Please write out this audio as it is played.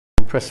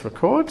press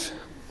record.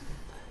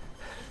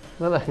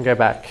 Then I can go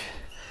back.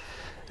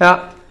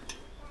 Now,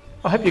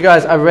 I hope you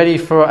guys are ready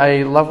for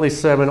a lovely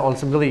sermon on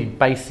some really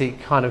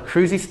basic kind of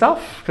cruisy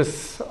stuff,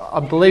 because I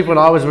believe when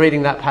I was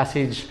reading that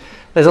passage,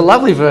 there's a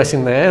lovely verse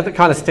in there that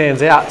kind of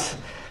stands out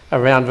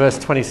around verse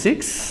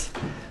 26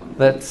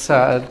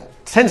 that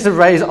tends to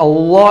raise a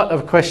lot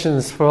of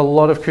questions for a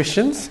lot of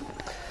Christians.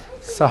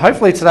 So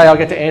hopefully today I'll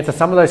get to answer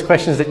some of those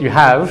questions that you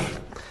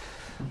have.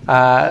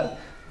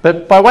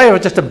 But by way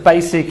of just a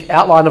basic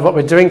outline of what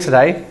we're doing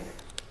today,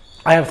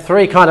 I have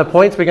three kind of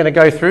points we're going to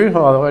go through.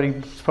 Oh, I'm already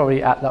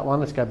probably at that one.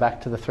 Let's go back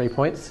to the 3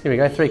 points. Here we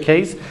go, 3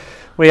 keys.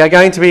 We are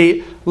going to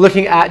be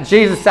looking at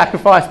Jesus'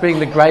 sacrifice being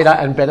the greater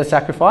and better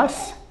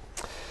sacrifice.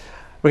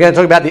 We're going to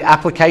talk about the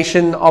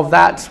application of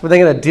that. We're then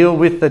going to deal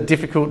with the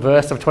difficult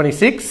verse of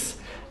 26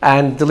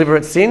 and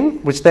deliberate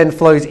sin, which then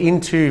flows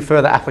into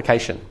further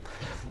application.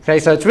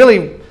 Okay, so it's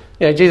really,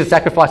 Jesus'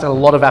 sacrifice and a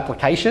lot of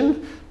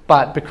application.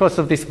 But because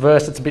of this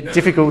verse, it's a bit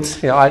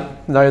difficult. I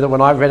know that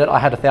when I read it, I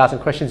had 1,000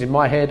 questions in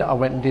my head. I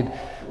went and did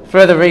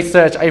further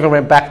research. I even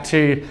went back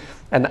to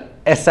an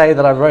essay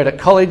that I wrote at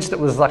college that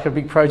was like a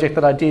big project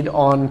that I did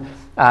on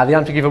the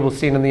unforgivable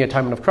sin and the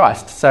atonement of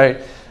Christ. So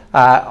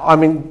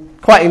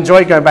quite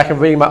enjoyed going back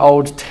and reading my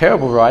old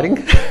terrible writing.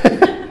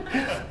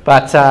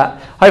 But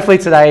hopefully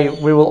today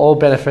we will all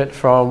benefit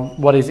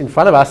from what is in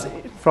front of us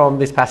from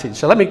this passage.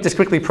 So let me just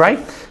quickly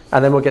pray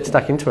and then we'll get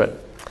stuck into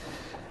it.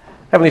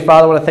 Heavenly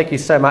Father, I want to thank you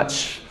so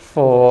much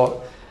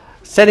for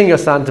sending your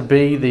Son to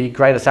be the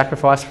greater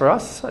sacrifice for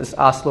us. I just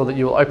ask, Lord, that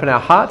you will open our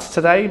hearts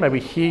today. May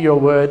we hear your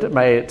word.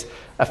 May it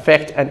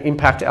affect and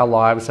impact our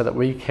lives so that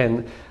we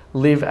can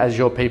live as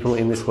your people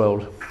in this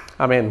world.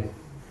 Amen.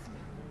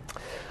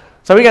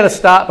 So we're going to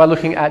start by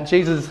looking at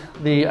Jesus,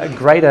 the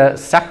greater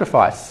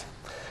sacrifice.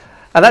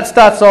 And that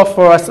starts off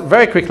for us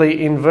very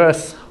quickly in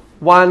verse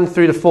 1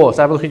 through to 4.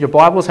 So have a look at your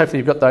Bibles. Hopefully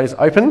you've got those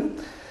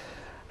open.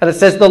 And it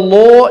says, the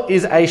law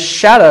is a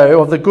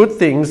shadow of the good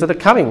things that are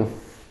coming,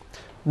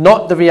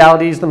 not the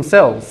realities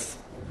themselves.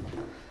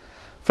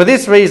 For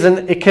this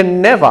reason, it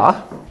can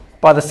never,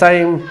 by the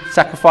same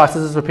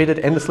sacrifices repeated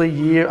endlessly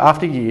year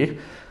after year,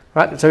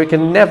 right? So it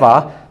can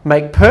never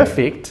make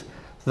perfect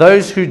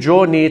those who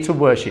draw near to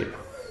worship.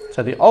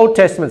 So the Old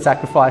Testament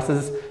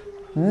sacrifices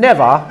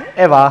never,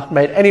 ever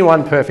made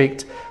anyone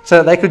perfect so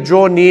that they could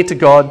draw near to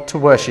God to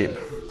worship.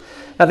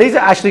 Now, these are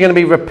actually going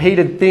to be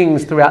repeated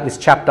things throughout this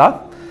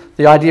chapter.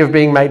 The idea of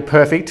being made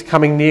perfect,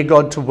 coming near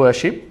God to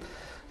worship.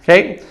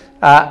 Okay.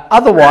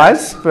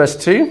 Otherwise, verse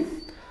 2,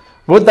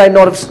 would they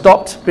not have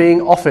stopped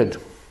being offered?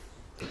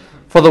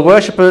 For the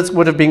worshippers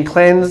would have been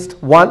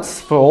cleansed once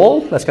for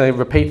all. That's going to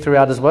repeat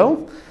throughout as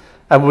well.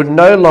 And would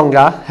no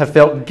longer have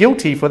felt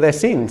guilty for their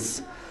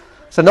sins.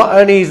 So not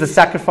only is the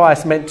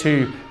sacrifice meant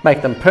to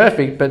make them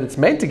perfect, but it's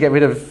meant to get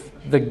rid of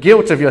the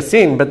guilt of your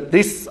sin. But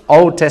this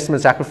Old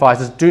Testament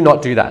sacrifices do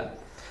not do that.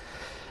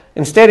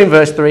 Instead, in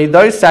verse 3,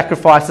 those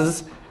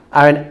sacrifices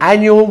are an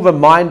annual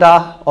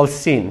reminder of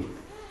sin.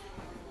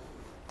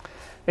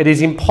 It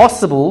is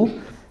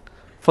impossible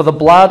for the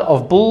blood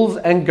of bulls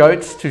and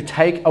goats to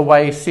take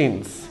away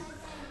sins.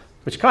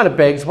 Which kind of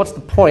begs, what's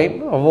the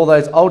point of all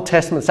those Old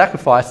Testament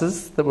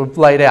sacrifices that were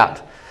laid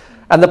out?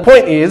 And the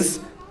point is,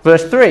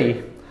 verse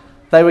 3,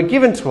 they were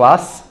given to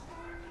us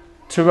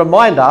to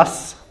remind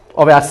us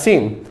of our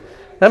sin.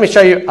 Let me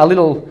show you a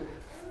little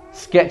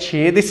sketch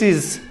here. This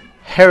is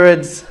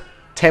Herod's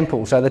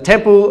temple. So the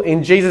temple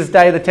in Jesus'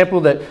 day, the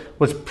temple that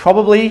was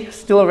probably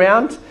still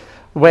around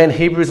when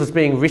Hebrews was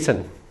being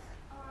written.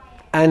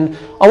 And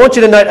I want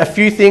you to note a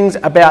few things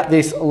about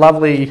this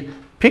lovely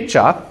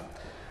picture.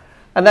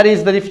 And that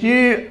is that if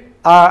you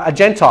are a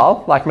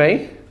Gentile like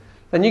me,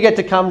 then you get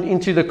to come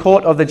into the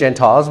court of the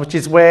Gentiles, which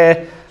is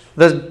where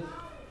the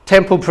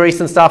temple priests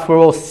and stuff were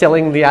all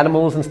selling the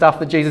animals and stuff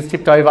that Jesus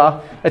tipped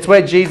over. It's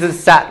where Jesus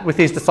sat with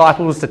his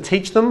disciples to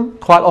teach them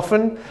quite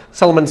often.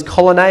 Solomon's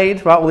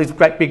colonnade, right? All these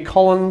great big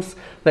columns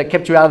that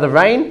kept you out of the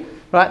rain,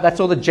 right? That's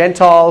all the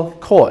Gentile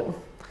court.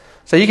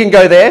 So you can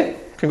go there.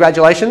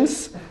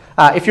 Congratulations.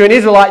 If you're an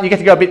Israelite, you get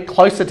to go a bit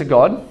closer to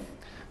God.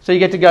 So you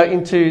get to go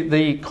into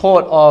the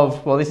court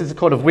of, well, this is the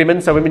court of women.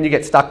 So women, you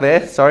get stuck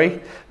there. Sorry.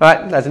 Right?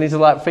 As an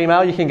Israelite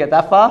female, you can get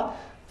that far.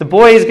 The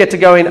boys get to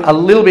go in a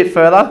little bit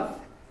further.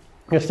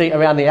 You'll see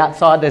around the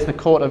outside there's the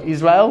court of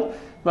Israel,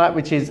 right,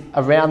 which is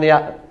around the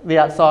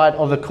outside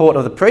of the court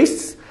of the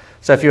priests.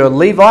 So if you're a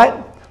Levite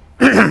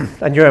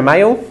and you're a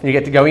male, you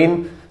get to go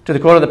in to the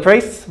court of the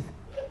priests,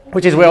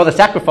 which is where all the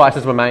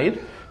sacrifices were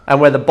made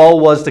and where the bowl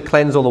was to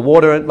cleanse all the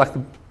water, like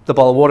the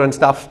bowl of water and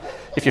stuff,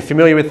 if you're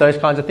familiar with those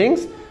kinds of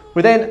things.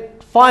 We then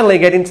finally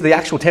get into the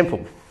actual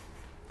temple.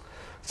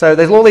 So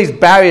there's all these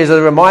barriers that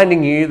are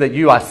reminding you that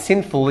you are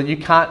sinful, that you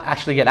can't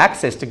actually get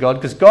access to God,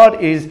 because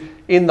God is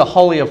in the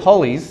Holy of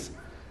Holies,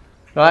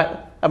 right?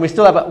 And we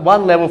still have at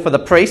one level for the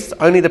priests,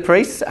 only the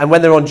priests, and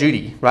when they're on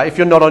duty, right? If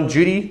you're not on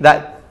duty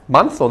that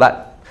month or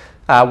that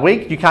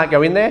week, you can't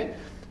go in there.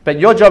 But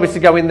your job is to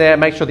go in there,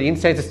 make sure the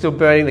incense is still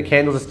burning, the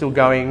candles are still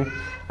going,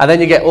 and then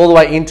you get all the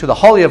way into the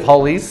Holy of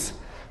Holies,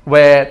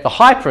 where the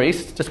high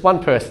priest, just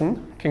one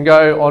person, can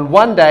go on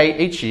one day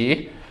each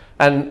year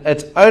And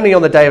it's only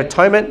on the Day of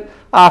Atonement,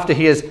 after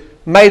he has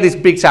made this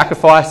big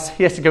sacrifice,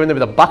 he has to go in there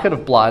with a bucket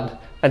of blood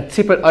and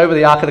tip it over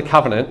the Ark of the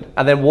Covenant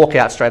and then walk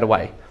out straight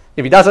away.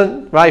 If he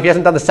doesn't, right, if he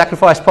hasn't done the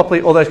sacrifice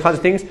properly, all those kinds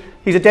of things,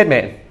 he's a dead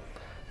man,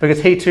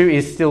 because he too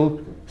is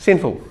still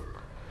sinful.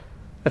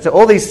 And so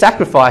all these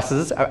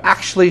sacrifices are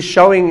actually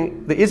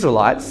showing the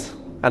Israelites,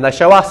 and they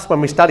show us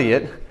when we study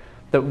it,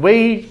 that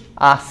we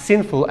are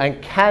sinful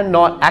and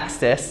cannot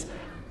access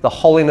the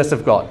holiness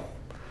of God.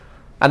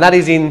 And that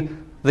is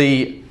in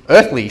the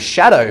earthly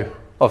shadow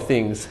of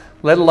things,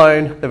 let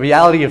alone the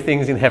reality of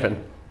things in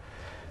heaven.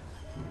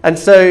 And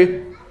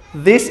so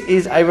this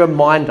is a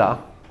reminder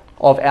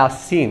of our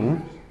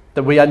sin,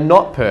 that we are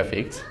not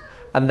perfect,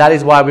 and that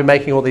is why we're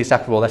making all these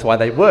sacrifices. Well, that's why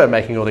they were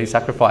making all these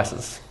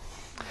sacrifices.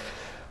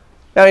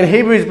 Now in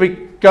Hebrews we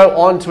go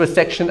on to a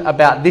section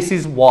about this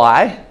is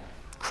why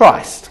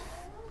Christ.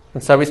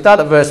 And so we start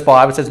at verse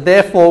 5. It says,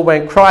 therefore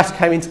when Christ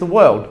came into the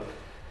world.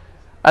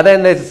 And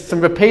then there's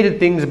some repeated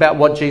things about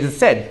what Jesus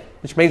said,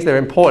 which means they're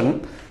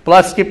important. But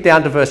I've skipped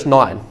down to verse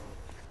 9.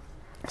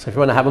 So if you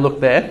want to have a look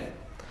there.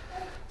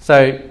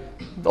 So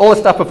all the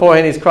stuff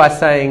beforehand is Christ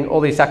saying all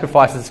these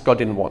sacrifices God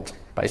didn't want,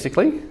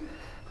 basically.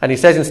 And he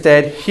says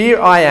instead,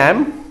 here I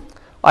am,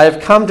 I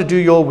have come to do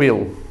your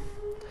will.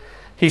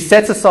 He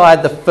sets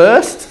aside the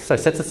first, so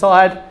sets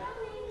aside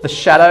the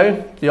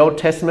shadow, the Old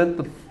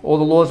Testament, all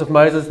the laws of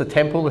Moses, the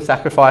temple, the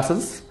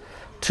sacrifices,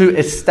 to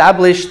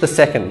establish the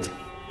second.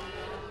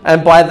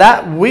 And by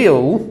that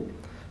will,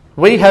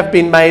 we have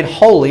been made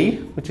holy,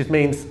 which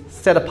means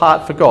set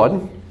apart for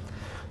God,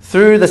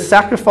 through the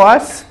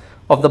sacrifice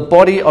of the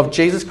body of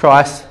Jesus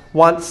Christ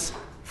once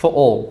for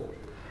all.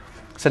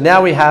 So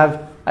now we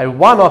have a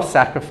one-off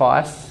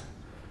sacrifice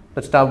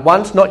that's done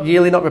once, not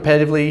yearly, not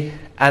repetitively,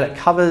 and it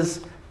covers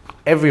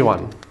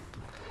everyone.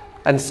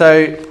 And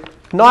so,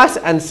 nice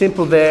and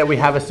simple there, we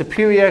have a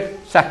superior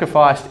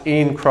sacrifice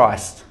in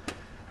Christ.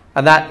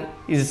 And that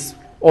is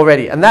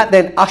already. And that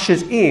then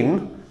ushers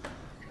in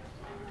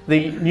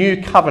the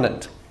new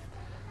covenant.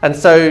 And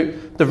so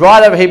the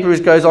writer of Hebrews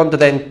goes on to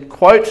then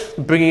quote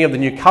the bringing of the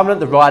new covenant,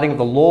 the writing of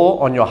the law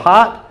on your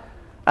heart,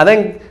 and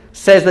then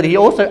says that he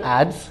also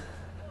adds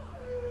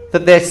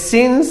that their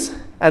sins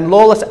and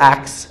lawless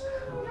acts,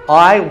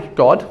 I,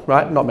 God,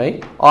 right, not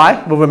me,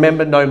 I will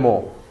remember no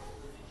more.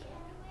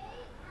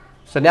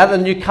 So now that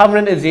the new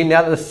covenant is in,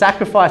 now that the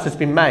sacrifice has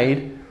been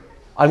made,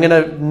 I'm going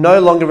to no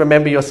longer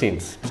remember your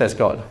sins, says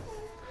God.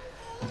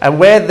 And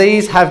where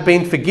these have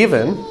been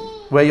forgiven,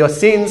 where your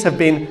sins have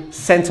been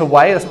sent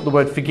away, that's what the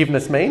word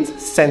forgiveness means,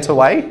 sent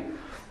away,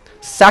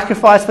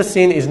 sacrifice for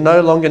sin is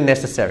no longer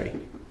necessary.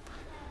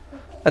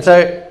 And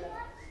so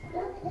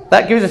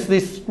that gives us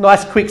this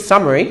nice quick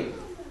summary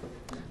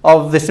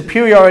of the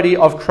superiority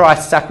of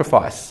Christ's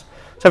sacrifice.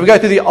 So if we go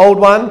through the old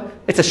one,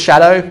 it's a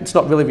shadow, it's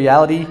not really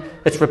reality,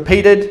 it's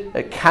repeated,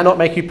 it cannot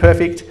make you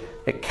perfect,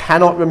 it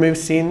cannot remove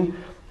sin,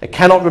 it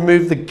cannot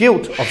remove the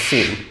guilt of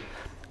sin.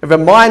 It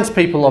reminds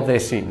people of their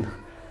sin.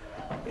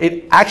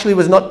 It actually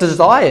was not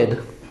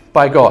desired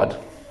by God,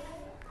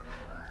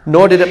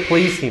 nor did it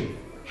please him.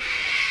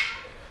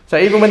 So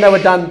even when they were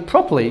done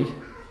properly,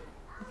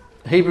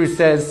 Hebrews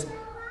says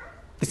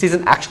this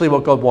isn't actually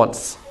what God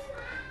wants.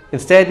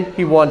 Instead,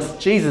 he wants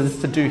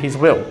Jesus to do his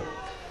will.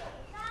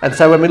 And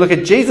so when we look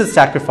at Jesus'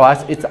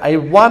 sacrifice, it's a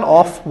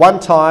one-off,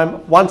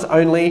 one-time,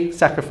 once-only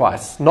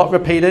sacrifice, not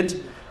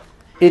repeated.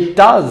 It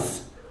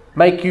does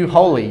make you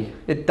holy.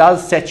 It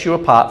does set you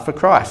apart for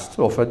Christ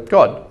or for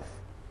God.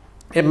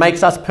 It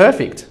makes us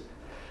perfect.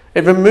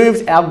 It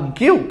removes our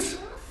guilt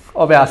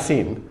of our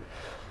sin.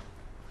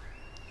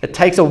 It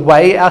takes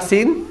away our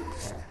sin,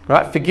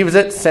 right? Forgives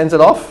it, sends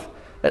it off.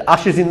 It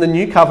ushers in the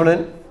new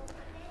covenant,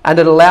 and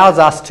it allows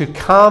us to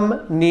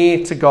come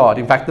near to God.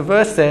 In fact, the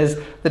verse says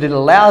that it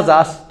allows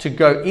us to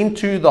go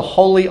into the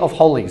Holy of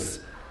Holies,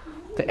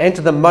 to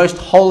enter the most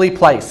holy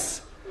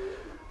place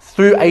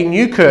through a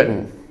new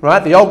curtain,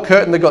 right? The old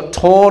curtain that got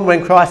torn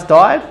when Christ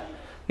died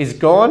is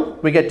gone.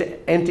 We get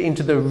to enter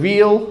into the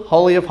real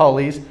Holy of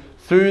Holies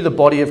through the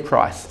body of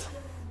Christ.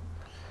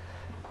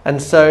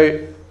 And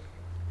so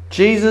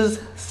Jesus'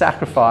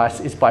 sacrifice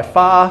is by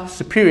far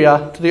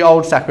superior to the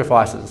old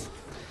sacrifices.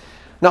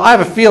 Now I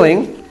have a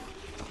feeling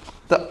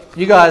that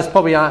you guys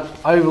probably aren't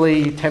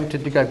overly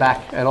tempted to go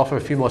back and offer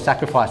a few more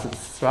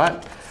sacrifices,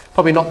 right?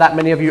 Probably not that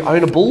many of you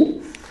own a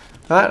bull,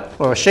 right?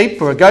 Or a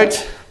sheep or a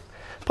goat.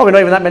 Probably not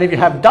even that many of you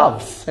have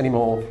doves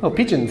anymore, or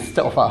pigeons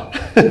to offer.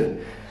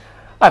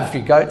 I have a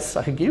few goats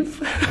I could give.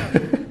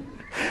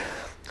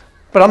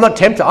 But I'm not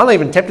tempted. I'm not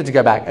even tempted to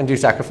go back and do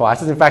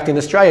sacrifices. In fact, in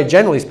Australia,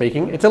 generally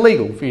speaking, it's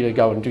illegal for you to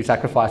go and do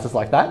sacrifices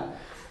like that.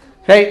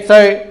 Okay,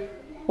 so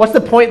what's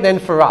the point then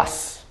for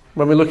us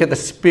when we look at the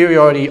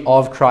superiority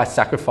of Christ's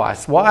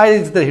sacrifice? Why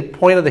is the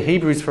point of the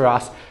Hebrews for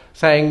us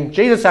saying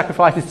Jesus'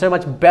 sacrifice is so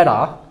much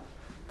better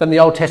than the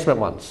Old Testament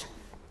ones?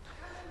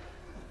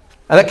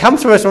 And that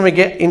comes to us when we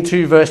get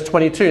into verse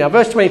 22. Now,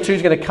 verse 22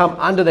 is going to come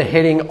under the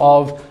heading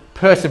of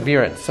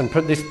perseverance, and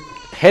this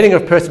heading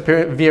of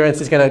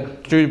perseverance is going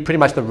to do pretty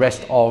much the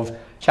rest of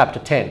chapter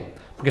 10,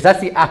 because that's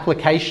the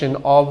application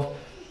of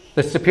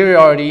the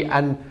superiority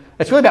and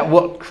It's really about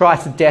what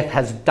Christ's death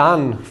has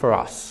done for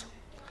us.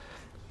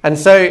 And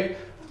so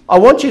I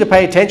want you to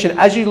pay attention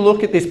as you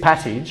look at this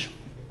passage.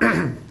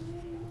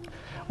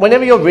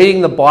 Whenever you're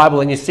reading the Bible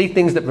and you see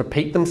things that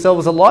repeat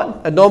themselves a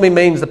lot, it normally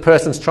means the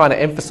person's trying to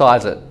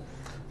emphasize it.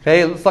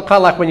 Okay, it's kind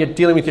of like when you're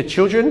dealing with your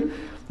children,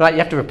 right? You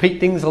have to repeat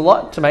things a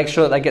lot to make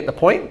sure that they get the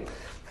point.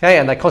 Okay,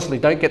 and they constantly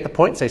don't get the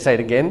point, so you say it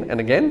again and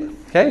again.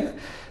 Okay,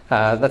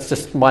 that's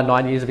just my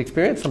 9 years of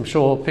experience. I'm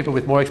sure people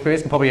with more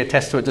experience can probably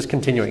attest to it just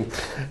continuing.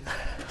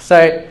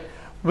 So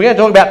we're going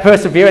to talk about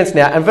perseverance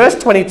now. And verse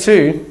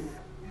 22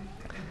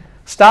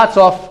 starts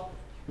off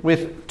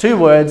with two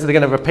words that are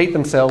going to repeat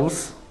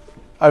themselves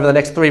over the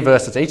next three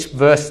verses. Each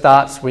verse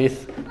starts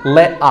with,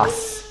 let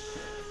us.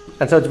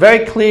 And so it's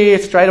very clear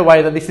straight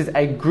away that this is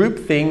a group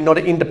thing, not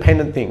an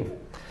independent thing.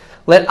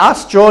 Let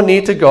us draw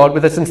near to God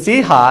with a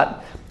sincere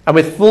heart and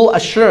with full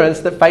assurance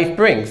that faith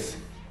brings.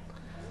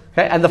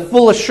 Okay? And the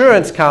full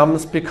assurance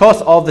comes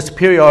because of the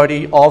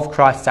superiority of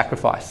Christ's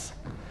sacrifice.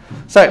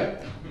 So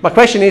my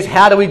question is,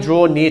 how do we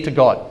draw near to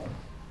God?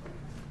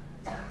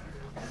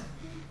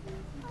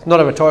 It's not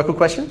a rhetorical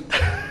question.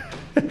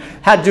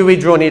 How do we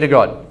draw near to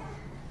God?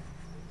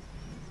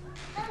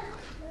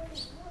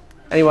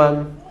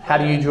 Anyone? How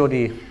do you draw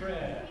near?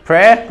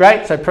 Prayer.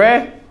 Great. So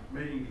prayer.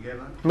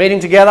 Meeting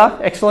together.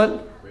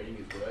 Excellent.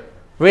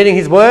 Reading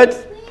His Word.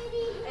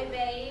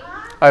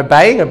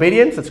 Obeying.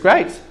 Obedience. That's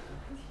great.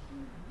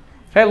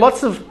 Okay.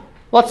 Lots of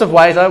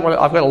ways. I've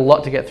got a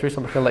lot to get through, so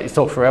I'm not going to let you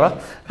talk forever.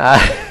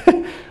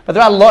 But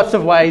there are lots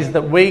of ways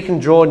that we can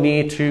draw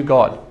near to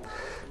God.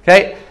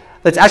 Okay.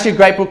 There's actually a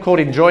great book called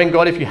Enjoying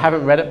God. If you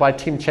haven't read it, by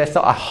Tim Chester,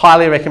 I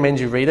highly recommend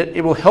you read it.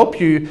 It will help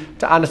you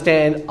to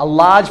understand a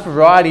large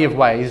variety of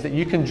ways that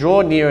you can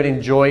draw near and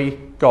enjoy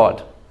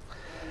God.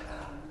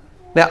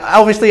 Now,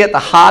 obviously at the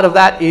heart of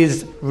that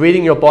is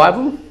reading your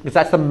Bible, because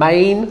that's the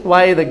main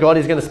way that God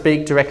is going to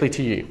speak directly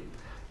to you.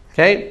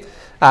 Okay?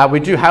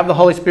 We do have the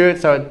Holy Spirit,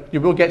 so you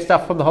will get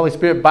stuff from the Holy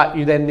Spirit, but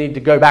you then need to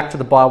go back to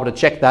the Bible to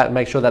check that and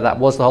make sure that that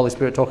was the Holy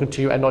Spirit talking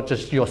to you and not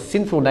just your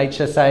sinful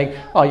nature saying,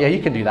 oh yeah,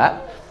 you can do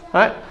that.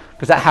 Right?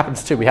 Because that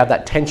happens too. We have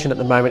that tension at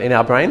the moment in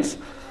our brains.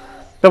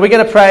 But we're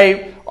going to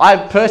pray. I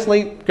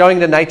personally,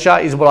 going to nature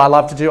is what I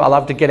love to do. I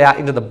love to get out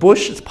into the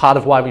bush. It's part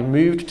of why we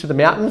moved to the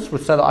mountains,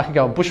 was so that I could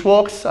go on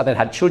bushwalks. I then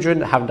had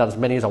children. I haven't done as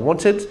many as I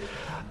wanted.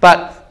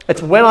 But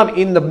it's when I'm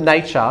in the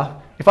nature,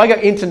 if I go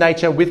into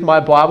nature with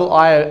my Bible,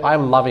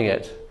 I'm loving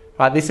it.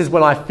 Right? This is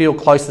when I feel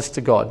closest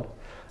to God.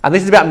 And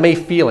this is about me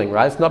feeling,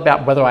 right? It's not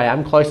about whether I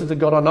am closer to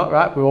God or not,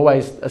 right? We're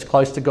always as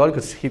close to God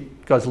because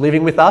God's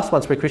living with us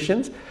once we're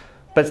Christians.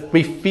 But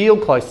we feel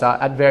closer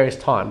at various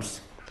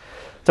times.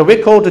 So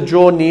we're called to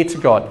draw near to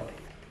God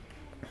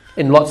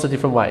in lots of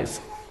different ways.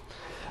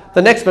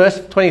 The next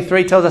verse,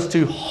 23, tells us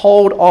to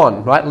hold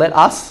on, right? Let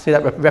us, see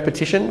that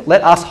repetition?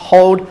 Let us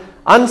hold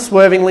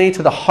unswervingly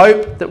to the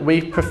hope that we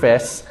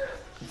profess,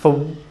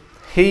 for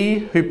He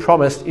who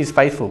promised is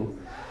faithful.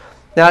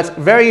 Now, it's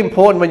very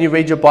important when you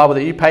read your Bible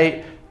that you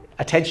pay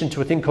attention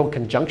to a thing called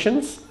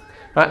conjunctions,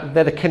 right?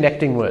 They're the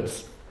connecting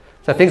words.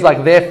 So things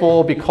like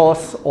therefore,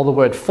 because, or the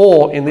word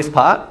for in this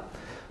part,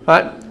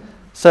 right?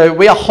 So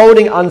we are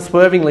holding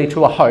unswervingly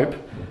to a hope.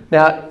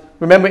 Now,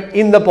 remember,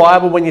 in the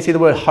Bible, when you see the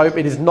word hope,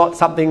 it is not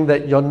something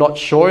that you're not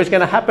sure is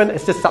going to happen.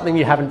 It's just something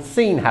you haven't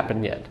seen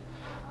happen yet.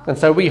 And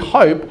so we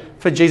hope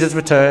for Jesus'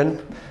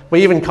 return.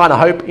 We even kind of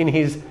hope in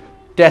His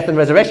death and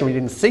resurrection. We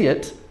didn't see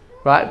it,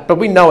 right? But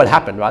we know it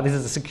happened, right? This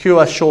is a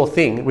secure, sure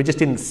thing. We just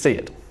didn't see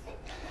it.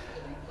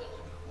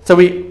 So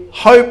we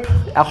hope,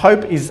 our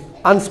hope is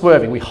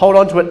unswerving. We hold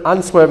on to it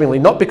unswervingly,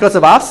 not because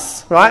of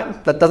us,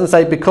 right? That doesn't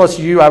say because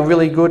you are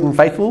really good and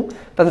faithful.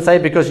 It doesn't say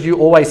because you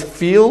always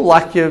feel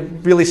like you're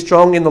really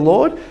strong in the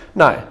Lord.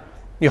 No.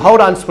 You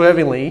hold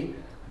unswervingly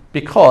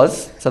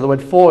because, so the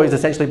word for is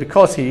essentially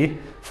because here,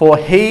 for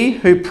He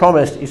who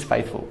promised is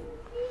faithful.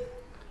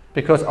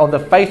 Because of the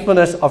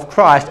faithfulness of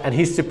Christ and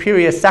His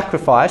superior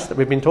sacrifice that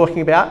we've been talking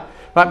about,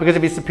 right? Because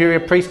of His superior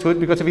priesthood,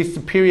 because of His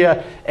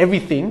superior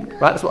everything,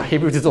 right? That's what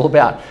Hebrews is all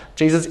about.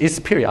 Jesus is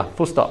superior,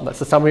 full stop. That's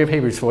the summary of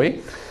Hebrews for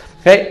you.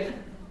 Okay?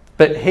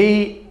 But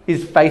He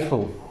is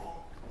faithful.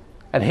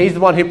 And He's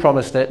the one who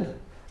promised it,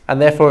 and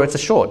therefore it's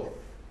assured.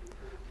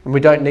 And we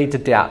don't need to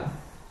doubt.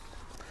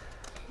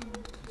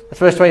 That's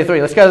verse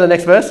 23. Let's go to the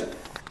next verse.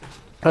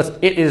 Because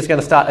it is going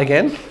to start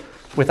again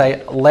with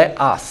a let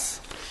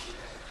us.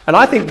 And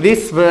I think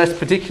this verse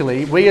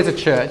particularly, we as a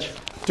church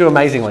do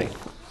amazingly.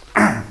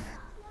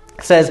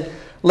 It says,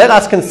 let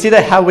us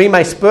consider how we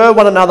may spur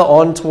one another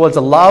on towards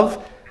a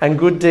love and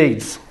good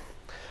deeds,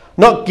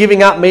 not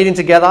giving up meeting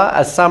together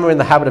as some are in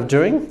the habit of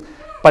doing,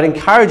 but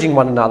encouraging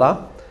one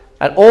another,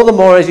 and all the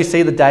more as you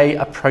see the day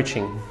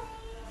approaching.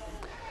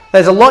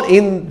 There's a lot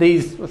in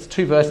these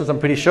two verses, I'm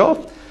pretty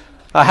sure.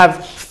 I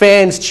have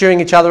fans cheering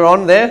each other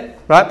on there,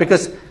 right?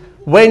 Because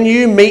when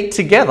you meet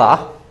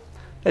together,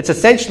 it's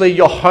essentially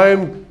your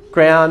home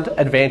ground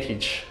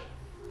advantage.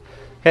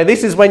 Okay,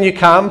 this is when you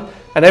come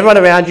and everyone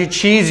around you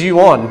cheers you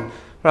on,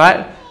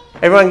 right?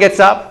 Everyone gets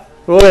up,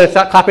 we're all going to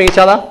start clapping each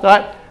other,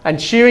 right? And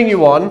cheering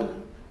you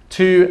on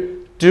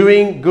to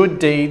doing good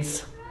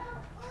deeds,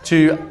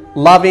 to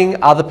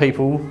loving other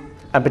people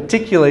and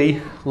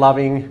particularly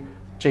loving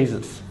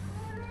Jesus.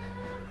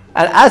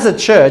 And as a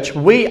church,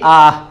 we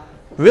are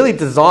really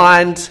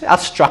designed, our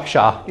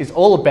structure is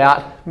all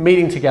about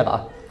meeting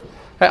together.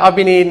 I've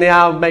been here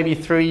now maybe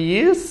 3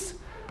 years,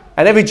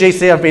 and every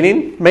GC I've been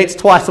in meets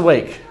twice a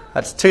week.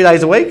 That's 2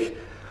 days a week.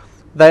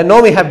 They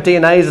normally have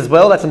DNAs as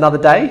well, that's another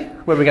day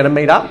where we're going to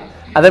meet up.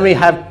 And then we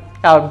have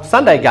our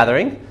Sunday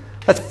gathering.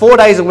 That's 4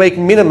 days a week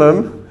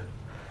minimum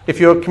if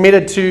you're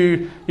committed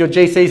to your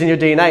GCs and your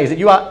DNAs, that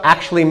you are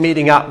actually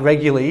meeting up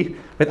regularly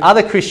with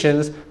other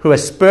Christians who are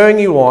spurring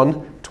you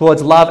on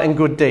towards love and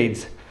good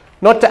deeds.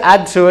 Not to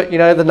add to it,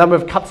 the number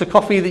of cups of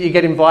coffee that you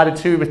get invited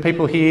to with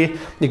people here.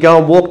 You go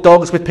and walk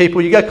dogs with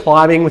people. You go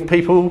climbing with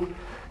people.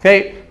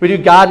 Okay, we do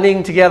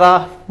gardening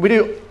together. We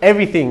do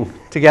everything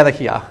together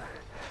here.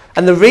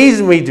 And the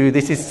reason we do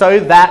this is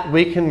so that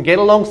we can get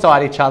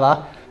alongside each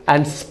other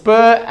and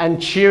spur and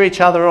cheer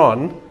each other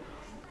on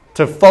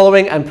to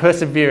following and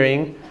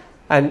persevering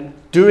and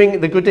doing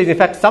the good deeds. In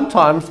fact,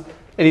 sometimes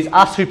it is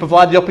us who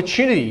provide the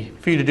opportunity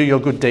for you to do your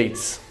good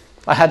deeds.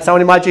 I had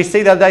someone in my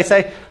GC the other day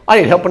say, I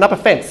need help putting up a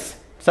fence.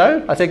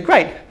 So I said,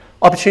 great,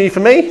 opportunity for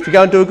me to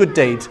go and do a good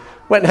deed.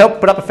 Went and helped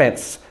put up a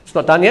fence. It's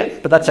not done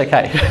yet, but that's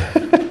okay.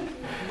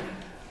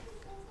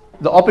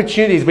 The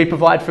opportunities we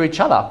provide for each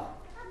other.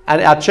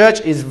 And our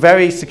church is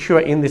very secure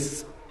in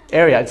this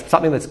area. It's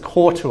something that's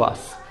core to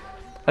us.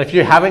 And if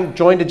you haven't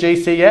joined a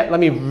GC yet, let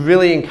me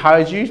really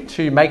encourage you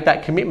to make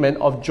that commitment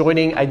of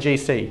joining a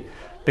GC.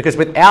 Because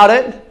without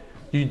it,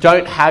 you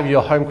don't have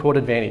your home court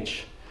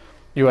advantage.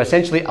 You are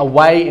essentially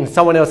away in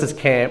someone else's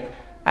camp,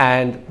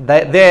 and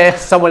there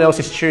someone else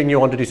is cheering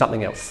you on to do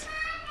something else.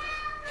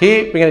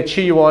 Here, we're going to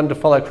cheer you on to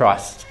follow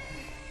Christ.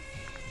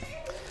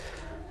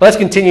 Let's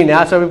continue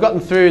now. So we've gotten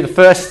through the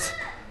first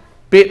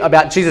bit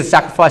about Jesus'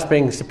 sacrifice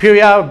being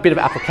superior, a bit of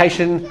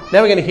application.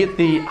 Now we're going to hit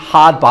the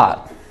hard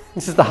part.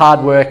 This is the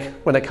hard work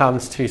when it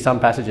comes to some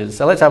passages.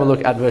 So let's have a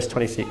look at verse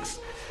 26.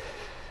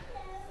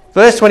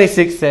 Verse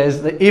 26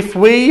 says that if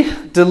we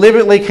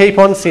deliberately keep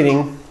on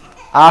sinning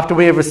after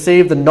we have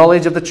received the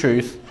knowledge of the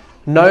truth,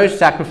 no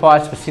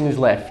sacrifice for sin is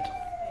left.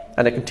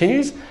 And it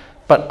continues,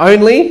 but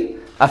only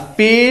a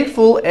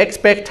fearful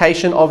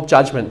expectation of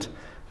judgment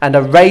and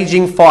a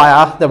raging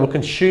fire that will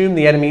consume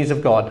the enemies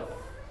of God.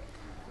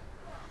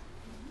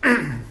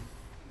 I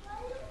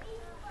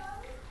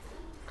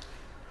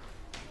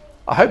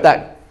hope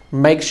that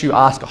makes you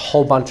ask a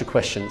whole bunch of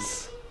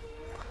questions.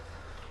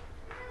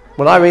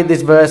 When I read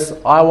this verse,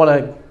 I want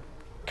to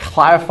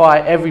clarify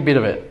every bit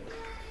of it.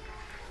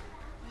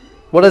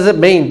 What does it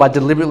mean by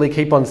deliberately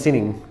keep on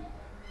sinning?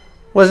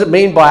 What does it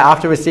mean by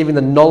after receiving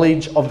the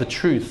knowledge of the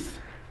truth?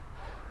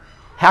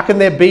 How can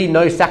there be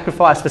no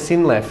sacrifice for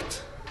sin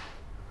left?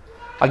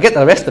 I get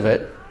the rest of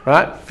it,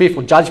 right?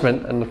 Fearful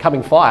judgment and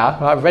coming fire.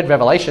 Right? I've read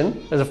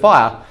Revelation. There's a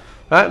fire,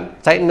 right?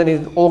 Satan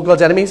and all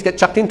God's enemies get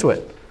chucked into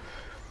it.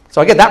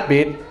 So I get that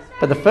bit,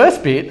 but the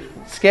first bit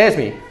scares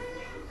me.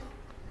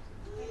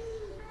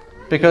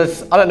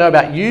 Because I don't know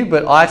about you,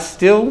 but I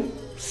still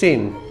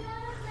sin.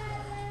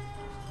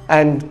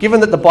 And given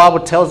that the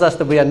Bible tells us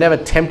that we are never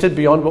tempted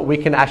beyond what we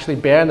can actually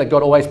bear and that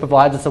God always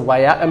provides us a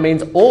way out, it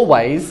means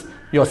always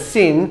your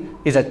sin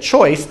is a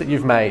choice that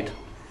you've made.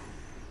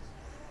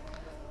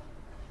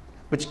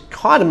 Which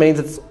kind of means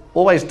it's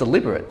always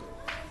deliberate.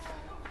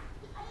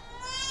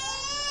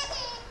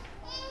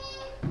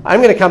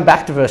 I'm going to come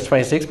back to verse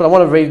 26, but I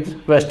want to read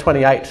verse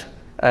 28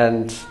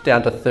 and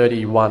down to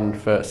 31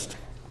 first.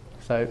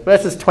 So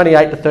verses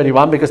 28 to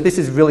 31, because this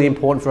is really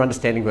important for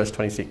understanding verse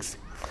 26.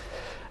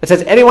 It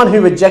says, anyone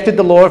who rejected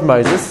the law of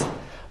Moses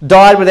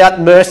died without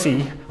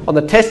mercy on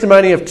the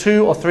testimony of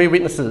 2 or 3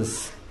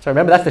 witnesses. So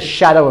remember, that's the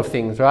shadow of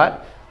things, right?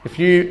 If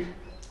you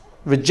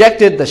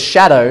rejected the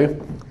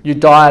shadow, you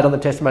died on the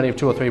testimony of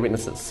 2 or 3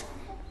 witnesses.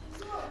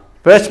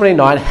 Verse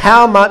 29,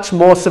 how much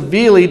more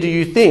severely do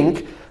you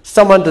think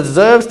someone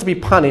deserves to be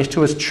punished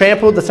who has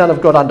trampled the Son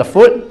of God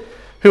underfoot,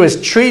 who has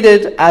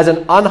treated as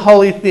an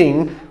unholy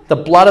thing the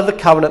blood of the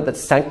covenant that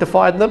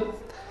sanctified them,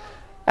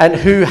 and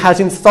who has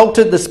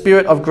insulted the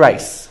Spirit of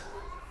grace?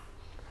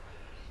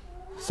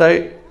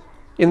 So,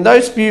 in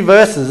those few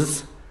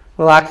verses,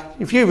 like,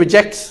 if you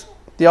reject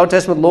the Old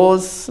Testament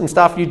laws and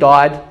stuff, you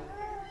died.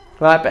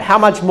 Right? But how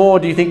much more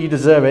do you think you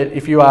deserve it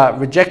if you are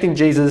rejecting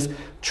Jesus,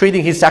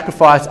 treating his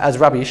sacrifice as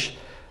rubbish,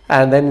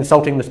 and then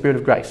insulting the Spirit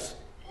of grace?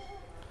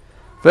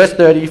 Verse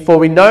 30, for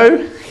we know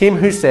him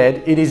who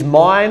said, it is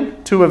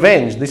mine to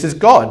avenge. This is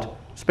God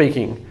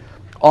speaking.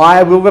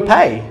 I will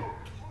repay.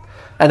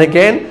 And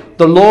again,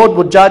 the Lord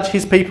will judge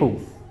his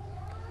people.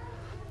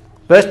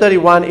 Verse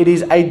 31, it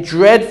is a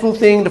dreadful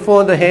thing to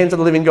fall into the hands of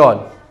the living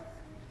God.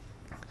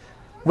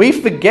 We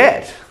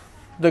forget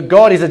that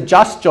God is a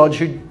just judge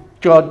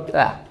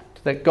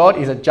that God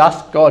is a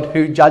just God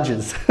who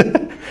judges.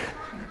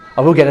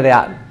 I will get it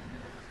out.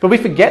 But we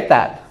forget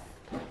that.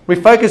 We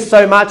focus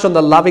so much on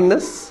the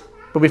lovingness,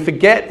 but we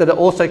forget that it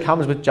also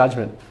comes with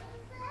judgment.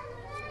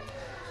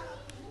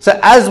 So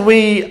as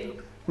we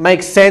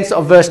make sense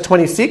of verse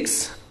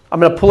 26, I'm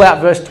going to pull out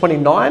verse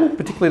 29,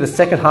 particularly the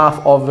second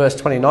half of verse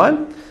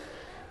 29.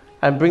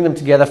 and bring them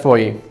together for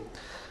you.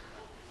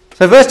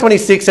 So verse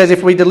 26 says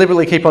if we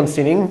deliberately keep on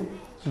sinning.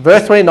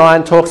 Verse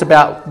 29 talks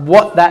about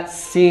what that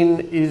sin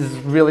is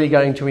really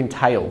going to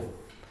entail.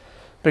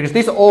 Because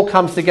this all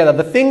comes together.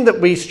 The thing that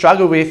we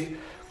struggle with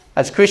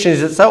as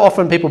Christians is that so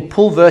often people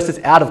pull verses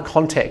out of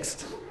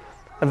context.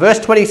 And verse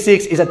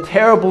 26 is a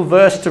terrible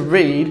verse to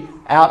read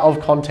out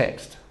of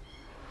context.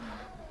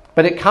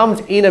 But it comes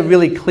in a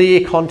really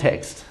clear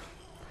context.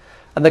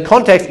 And the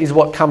context is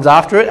what comes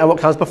after it and what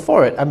comes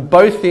before it. And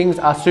both things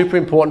are super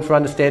important for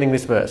understanding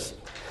this verse.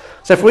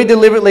 So if we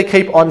deliberately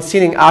keep on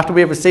sinning after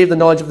we have received the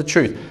knowledge of the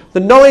truth, the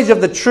knowledge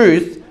of the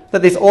truth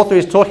that this author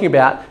is talking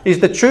about is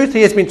the truth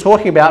he has been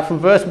talking about from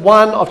verse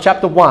 1 of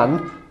chapter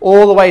 1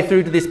 all the way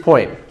through to this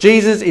point.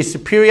 Jesus is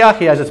superior.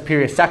 He has a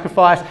superior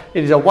sacrifice.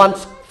 It is a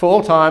once for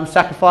all time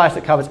sacrifice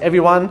that covers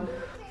everyone.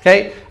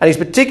 Okay? And he's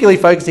particularly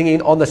focusing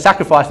in on the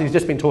sacrifice that he's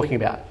just been talking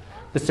about.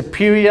 The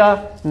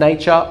superior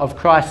nature of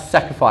Christ's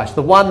sacrifice.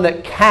 The one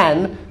that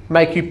can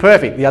make you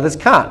perfect. The others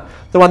can't.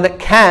 The one that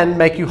can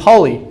make you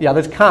holy. The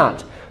others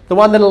can't. The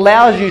one that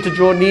allows you to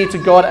draw near to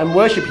God and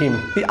worship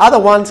him. The other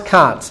ones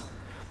can't.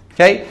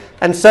 Okay?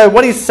 And so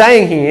what he's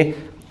saying here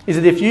is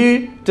that if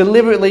you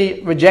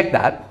deliberately reject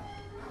that,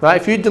 right,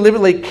 if you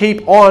deliberately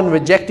keep on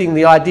rejecting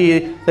the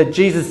idea that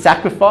Jesus'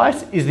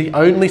 sacrifice is the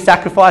only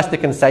sacrifice that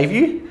can save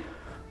you,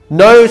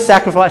 no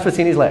sacrifice for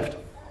sin is left.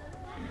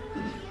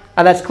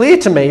 And that's clear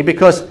to me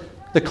because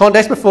the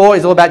context before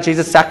is all about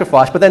Jesus'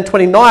 sacrifice, but then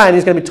 29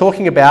 is going to be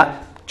talking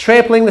about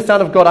trampling the Son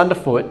of God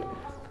underfoot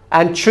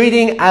and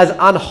treating as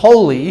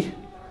unholy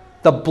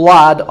the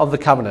blood of the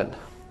covenant.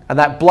 And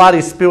that blood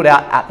is spilled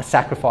out at the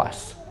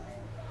sacrifice.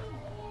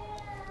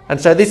 And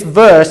so this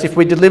verse, if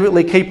we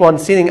deliberately keep on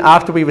sinning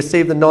after we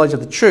receive the knowledge of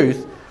the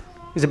truth,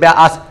 is about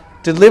us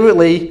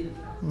deliberately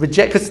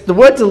reject. Because the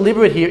word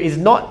deliberate here is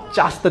not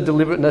just the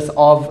deliberateness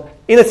of,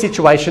 in a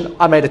situation,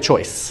 I made a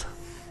choice.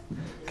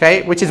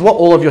 Okay? Which is what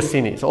all of your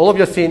sin is. All of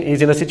your sin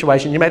is in a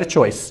situation you made a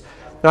choice.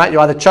 Right? You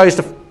either chose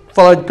to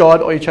follow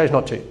God or you chose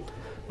not to.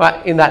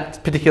 Right? In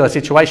that particular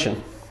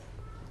situation.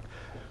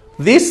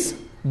 This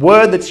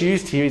word that's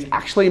used here is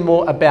actually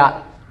more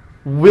about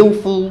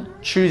willful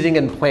choosing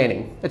and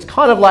planning. It's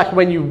kind of like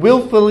when you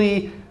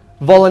willfully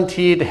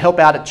volunteer to help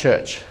out at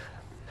church.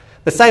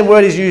 The same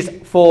word is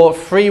used for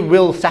free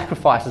will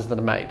sacrifices that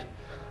are made.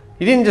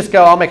 You didn't just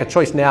go, I'll make a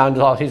choice now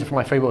and here's for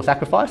my free will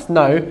sacrifice.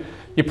 No,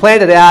 you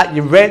planned it out,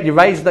 you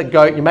raised that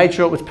goat, you made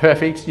sure it was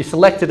perfect, you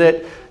selected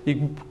it,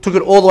 you took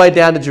it all the way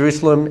down to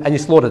Jerusalem and you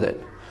slaughtered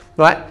it.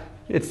 Right?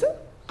 It's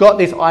got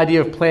this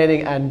idea of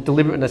planning and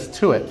deliberateness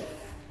to it.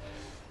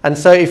 And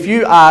so if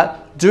you are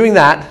doing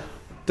that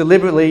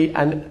deliberately,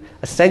 and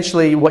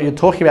essentially what you're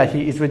talking about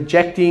here is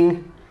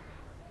rejecting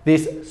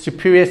this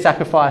superior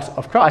sacrifice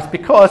of Christ,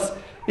 because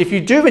if you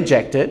do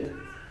reject it,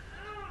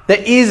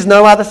 there is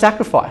no other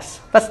sacrifice.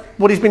 That's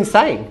what he's been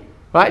saying,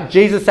 right?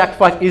 Jesus'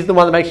 sacrifice is the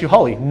one that makes you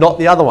holy, not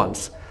the other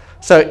ones.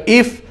 So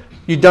if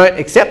you don't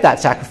accept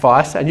that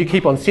sacrifice and you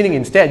keep on sinning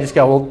instead, just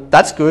go, well,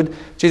 that's good.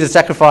 Jesus'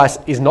 sacrifice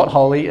is not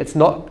holy. It's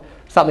not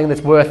something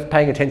that's worth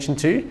paying attention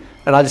to.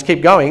 And I just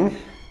keep going.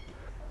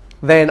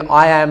 Then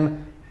I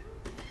am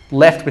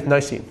left with no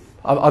sin.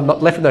 I'm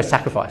not left with no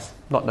sacrifice,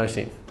 not no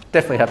sin.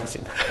 Definitely have the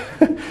sin.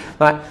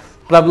 Right?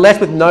 But I'm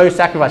left with no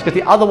sacrifice because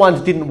the other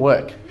ones didn't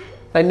work.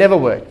 They never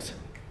worked.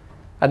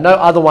 And no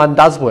other one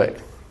does work.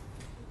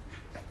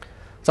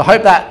 So I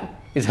hope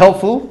that is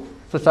helpful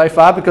for so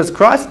far because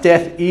Christ's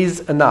death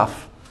is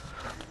enough.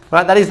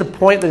 Right? That is the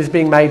point that is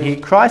being made here.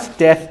 Christ's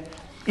death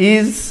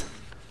is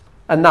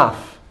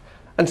enough.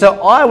 And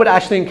so I would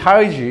actually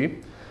encourage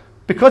you,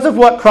 because of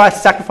what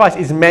Christ's sacrifice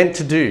is meant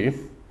to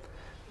do,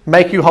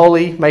 make you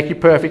holy, make you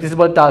perfect. This is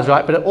what it does,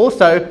 right? But it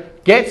also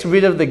gets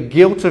rid of the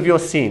guilt of your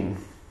sin.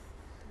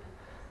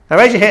 Now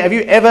raise your hand. Have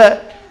you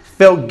ever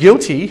felt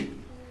guilty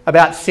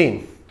about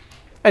sin?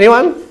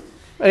 Anyone?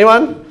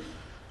 Anyone?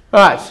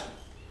 All right.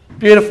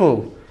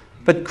 Beautiful.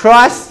 But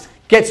Christ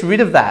gets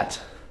rid of that.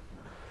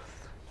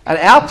 And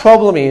our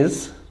problem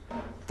is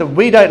that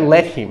we don't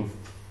let him.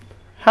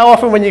 How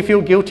often when you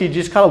feel guilty, you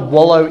just kind of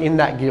wallow in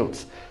that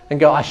guilt and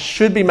go, I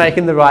should be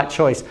making the right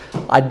choice.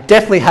 I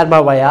definitely had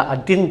my way out. I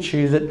didn't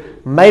choose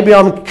it. Maybe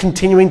I'm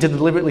continuing to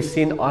deliberately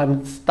sin.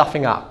 I'm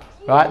stuffing up,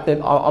 right?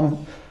 Then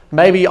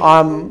maybe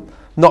I'm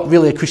not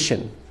really a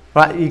Christian,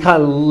 right? You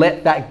kind of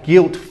let that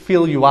guilt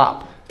fill you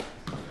up.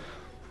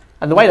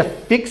 And the way to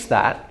fix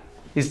that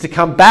is to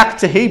come back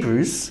to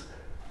Hebrews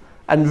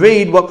and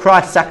read what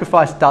Christ's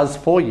sacrifice does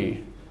for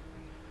you.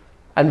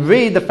 And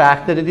read the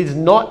fact that it is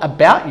not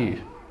about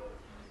you.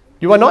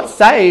 You are not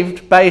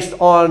saved based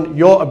on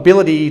your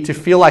ability to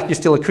feel like you're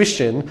still a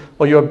Christian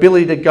or your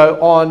ability to go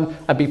on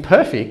and be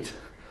perfect,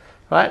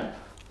 right?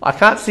 I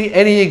can't see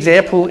any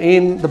example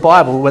in the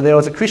Bible where there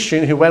was a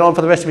Christian who went on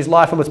for the rest of his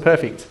life and was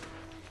perfect,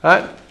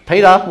 right?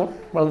 Peter,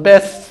 one of the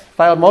best,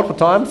 failed multiple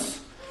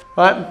times,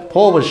 right?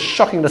 Paul was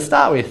shocking to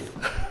start with.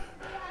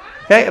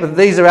 Okay, but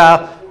these are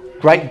our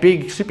great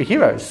big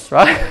superheroes,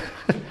 right?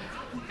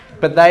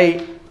 But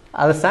they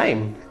are the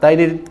same. They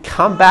need to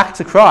come back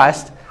to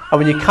Christ. And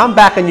when you come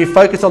back and you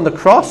focus on the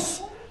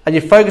cross, and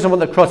you focus on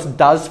what the cross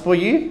does for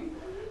you,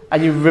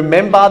 and you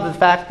remember the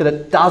fact that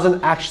it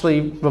doesn't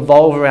actually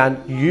revolve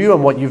around you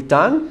and what you've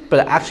done,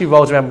 but it actually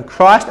revolves around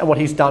Christ and what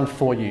he's done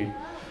for you.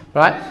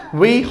 Right?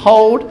 We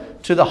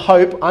hold to the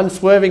hope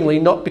unswervingly,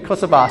 not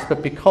because of us,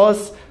 but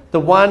because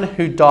the one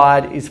who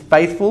died is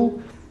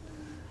faithful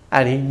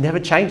and he never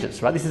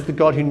changes. Right? This is the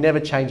God who never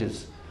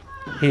changes.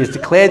 He has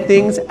declared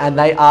things and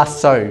they are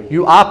so.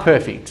 You are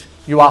perfect.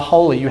 You are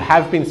holy. You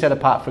have been set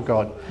apart for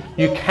God.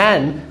 You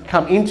can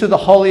come into the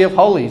Holy of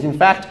Holies. In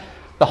fact,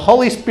 the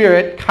Holy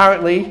Spirit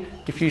currently,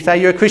 if you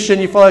say you're a Christian,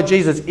 you follow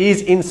Jesus,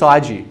 is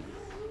inside you.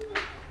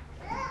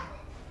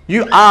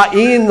 You are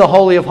in the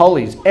Holy of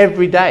Holies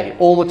every day,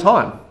 all the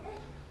time.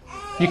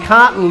 You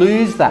can't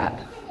lose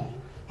that.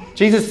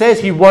 Jesus says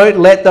he won't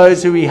let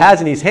those who he has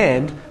in his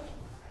hand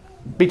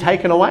be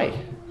taken away.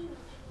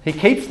 He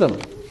keeps them.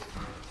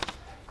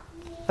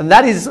 And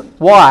that is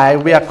why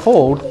we are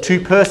called to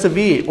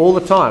persevere all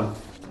the time.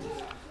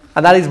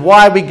 And that is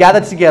why we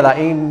gather together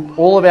in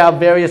all of our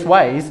various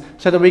ways,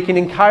 so that we can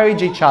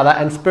encourage each other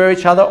and spur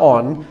each other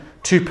on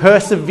to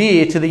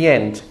persevere to the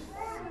end.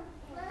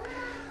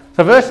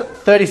 So verse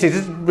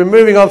 36, we're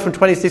moving on from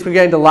 26, we're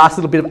going to the last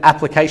little bit of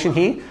application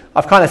here.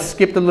 I've kind of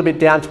skipped a little bit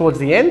down towards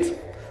the end.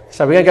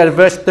 So we're going to go to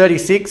verse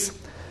 36,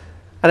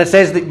 and it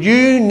says that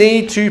you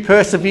need to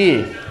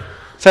persevere,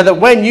 so that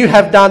when you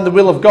have done the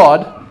will of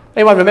God.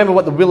 Anyone remember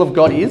what the will of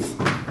God is?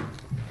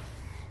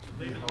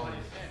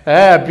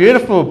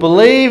 Beautiful.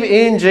 Believe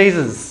in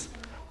Jesus.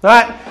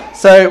 Right?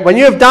 So when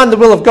you have done the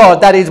will of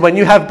God, that is when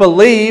you have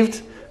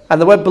believed,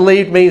 and the word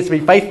believe means to be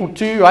faithful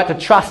to, right? To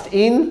trust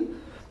in,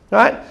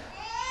 right?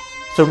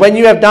 So when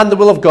you have done the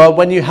will of God,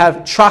 when you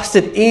have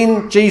trusted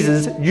in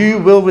Jesus, you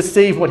will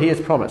receive what he has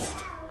promised.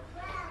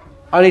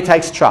 Only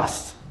takes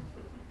trust.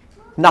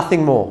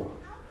 Nothing more.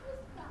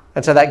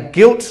 And so that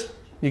guilt,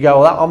 you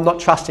go, well, I'm not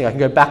trusting. I can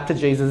go back to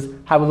Jesus,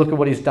 have a look at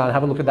what he's done,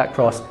 have a look at that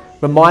cross.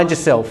 Remind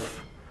yourself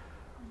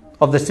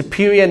of the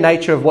superior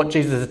nature of what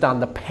Jesus has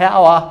done, the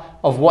power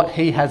of what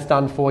he has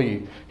done for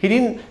you. He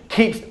didn't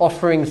keep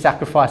offering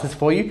sacrifices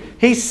for you.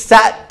 He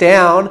sat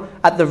down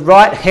at the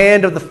right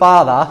hand of the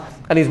Father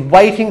and is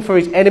waiting for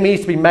his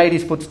enemies to be made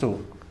his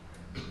footstool.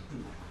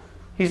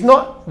 He's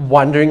not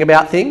wondering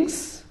about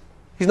things.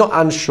 He's not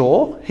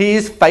unsure. He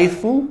is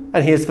faithful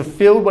and he has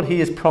fulfilled what he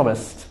has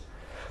promised.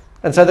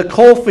 And so the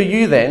call for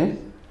you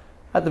then,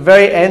 at the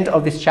very end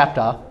of this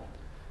chapter,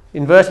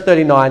 in verse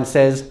 39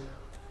 says,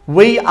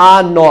 we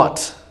are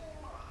not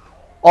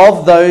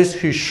of those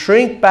who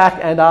shrink back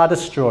and are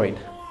destroyed.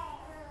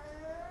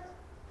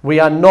 We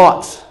are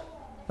not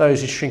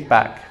those who shrink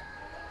back,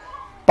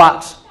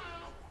 but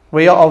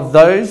we are of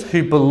those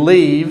who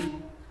believe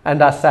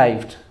and are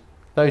saved.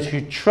 Those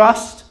who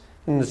trust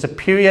in the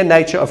superior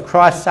nature of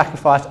Christ's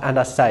sacrifice and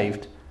are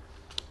saved.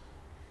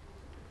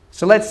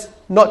 So let's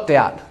not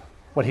doubt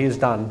what he has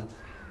done.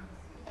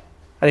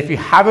 And if you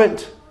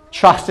haven't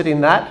trusted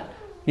in that,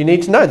 you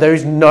need to know there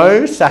is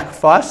no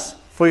sacrifice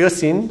for your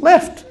sin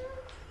left.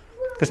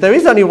 Because there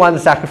is only one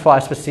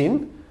sacrifice for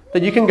sin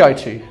that you can go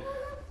to,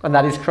 and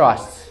that is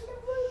Christ's.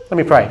 Let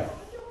me pray.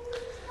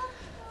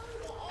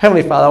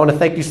 Heavenly Father, I want to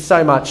thank you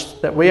so much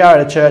that we are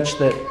at a church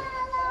that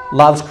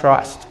loves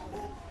Christ.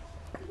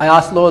 I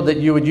ask, Lord, that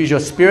you would use your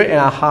Spirit in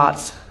our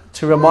hearts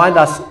to remind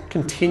us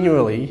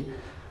continually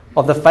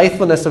of the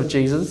faithfulness of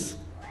Jesus,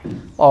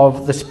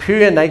 of the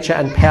superior nature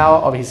and power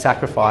of his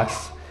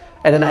sacrifice,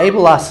 and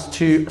enable us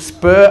to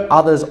spur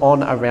others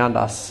on around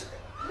us.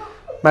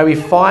 May we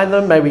find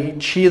them, may we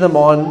cheer them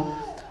on,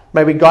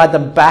 may we guide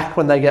them back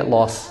when they get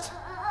lost.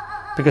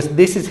 Because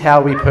this is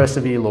how we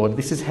persevere, Lord.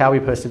 This is how we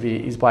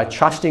persevere, is by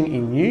trusting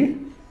in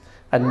you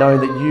and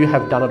knowing that you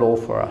have done it all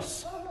for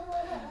us.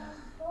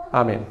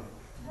 Amen.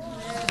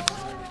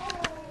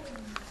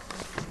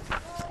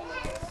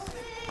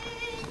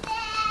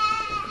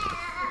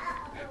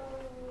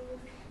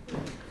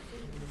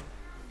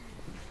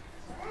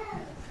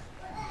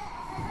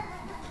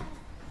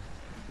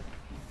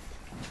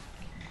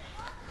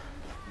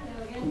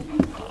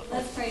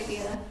 Let's pray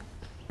together.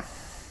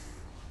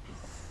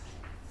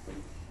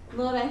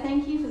 Lord, I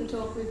thank you for the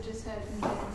talk we've just heard from Jesus.